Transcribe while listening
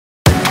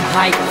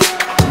Hype.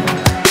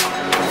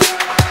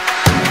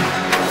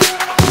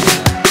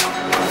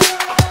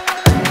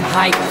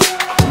 Hype.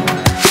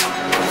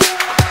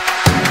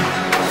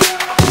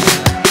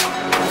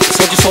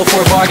 Sold your soul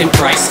for a bargain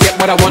price. Get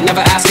what I want,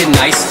 never asking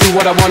nice. Do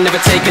what I want, never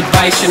take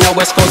advice. You know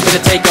West Coast better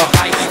take a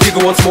hike. You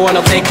go once more and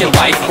I'll take your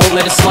life. Won't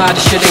let it slide,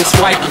 the shit ain't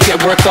swipe. You get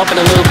worked up and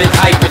a little bit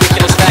hype.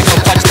 Ridiculous facts,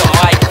 don't touch the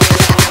mic.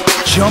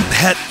 Jump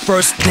head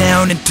first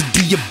down into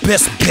do your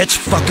best, bitch.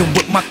 Fucking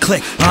with my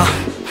clique,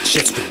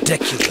 shit's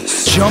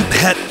ridiculous. Jump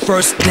head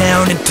first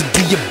down into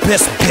do your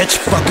best, bitch.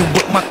 Fucking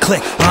with my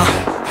clique,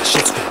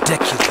 shit's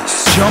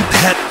ridiculous. Jump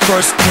head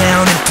first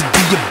down into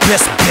do your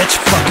best, bitch.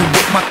 Fucking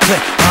with my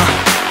clique,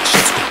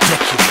 shit's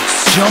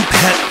ridiculous. Jump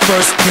head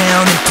first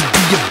down into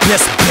do your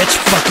best, bitch.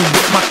 Fucking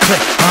with my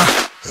clique,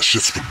 that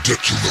shit's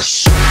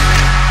ridiculous.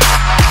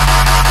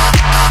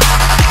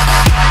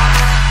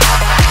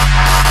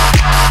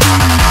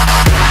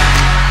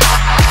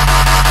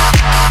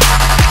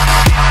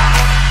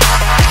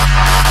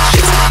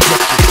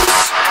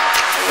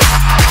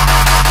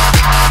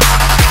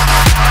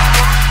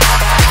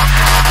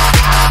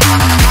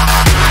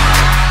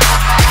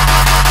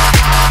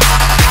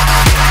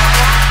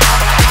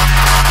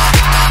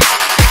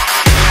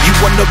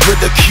 Wanna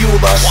ridicule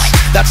us,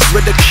 that's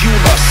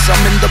ridiculous.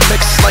 I'm in the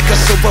mix like a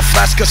silver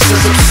flask of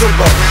sizzle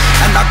silver,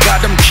 and I got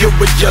them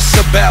curious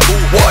about who,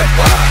 what,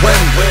 when,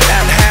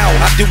 and how.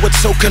 I do it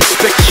so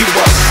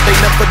conspicuous. They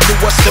never knew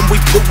us, then we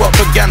blew up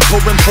again,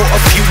 touring for a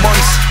few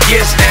months,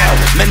 years now.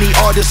 Many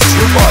artists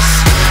through us.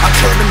 I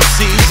turn them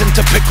seeds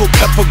into pickled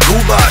pepper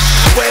goulash.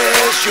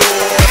 Where's your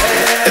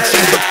head? It's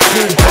in the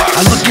cool box.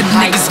 I look at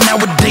niggas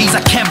nowadays,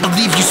 I can't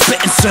believe you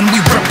spittin', son. We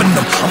reppin'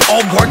 them. I'm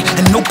all work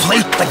and no play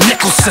like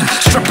Nicholson.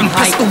 Strippin',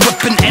 pistol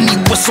whippin', any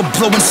whistle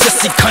blowin'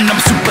 sissy cunt.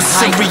 I'm super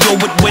serial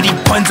with witty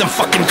puns. I'm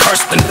fucking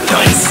Kirsten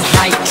Dunst.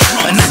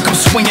 And I come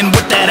swingin'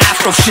 with that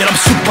afro shit. I'm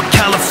super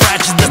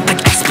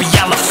califragilistic,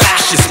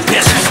 expialifascist,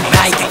 bitch.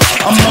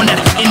 I'm on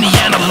that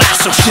Indiana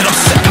lasso shit. I'm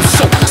sick, I'm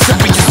so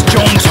serious.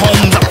 Jones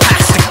Holmes, I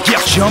pass the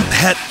gift. Jump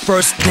head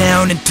first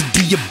down into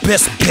do your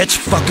best, bitch.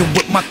 Fucking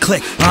with my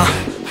clique,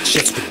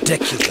 shit's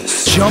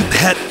ridiculous. Jump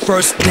head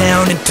first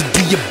down into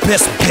do your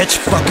best, bitch.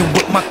 Fucking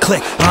with my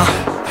clique,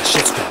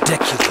 shit's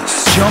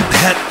ridiculous. Jump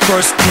head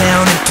first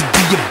down into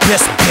do your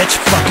best, bitch.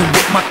 Fucking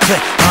with my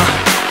clique,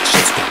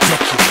 shit's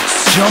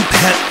ridiculous. Jump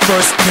head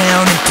first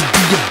down into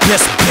do your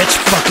best, bitch.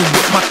 Fucking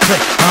with my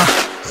clique, that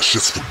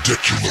shit's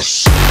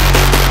ridiculous.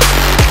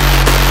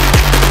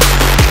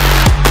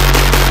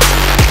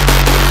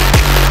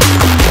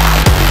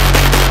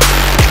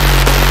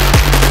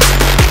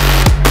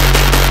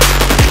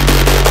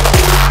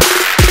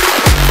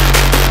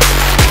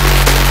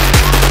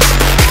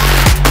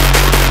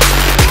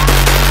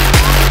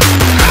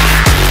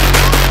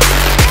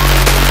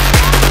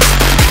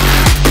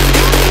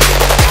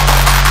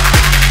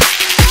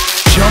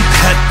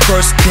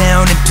 First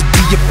down into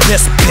do your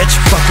best, bitch.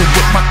 Fucking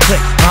with my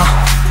clique,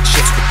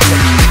 shit's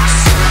ridiculous.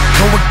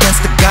 Go against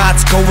the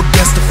gods, go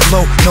against the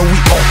flow. No, we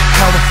all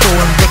powerful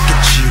and look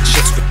at you,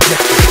 shit's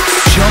ridiculous.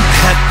 Jump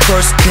head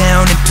first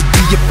down into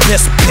do your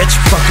best, bitch.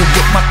 Fucking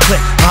with my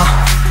clique,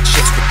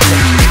 shit's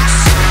ridiculous.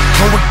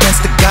 Go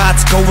against the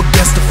gods, go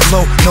against the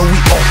flow. No, we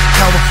all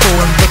powerful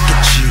and look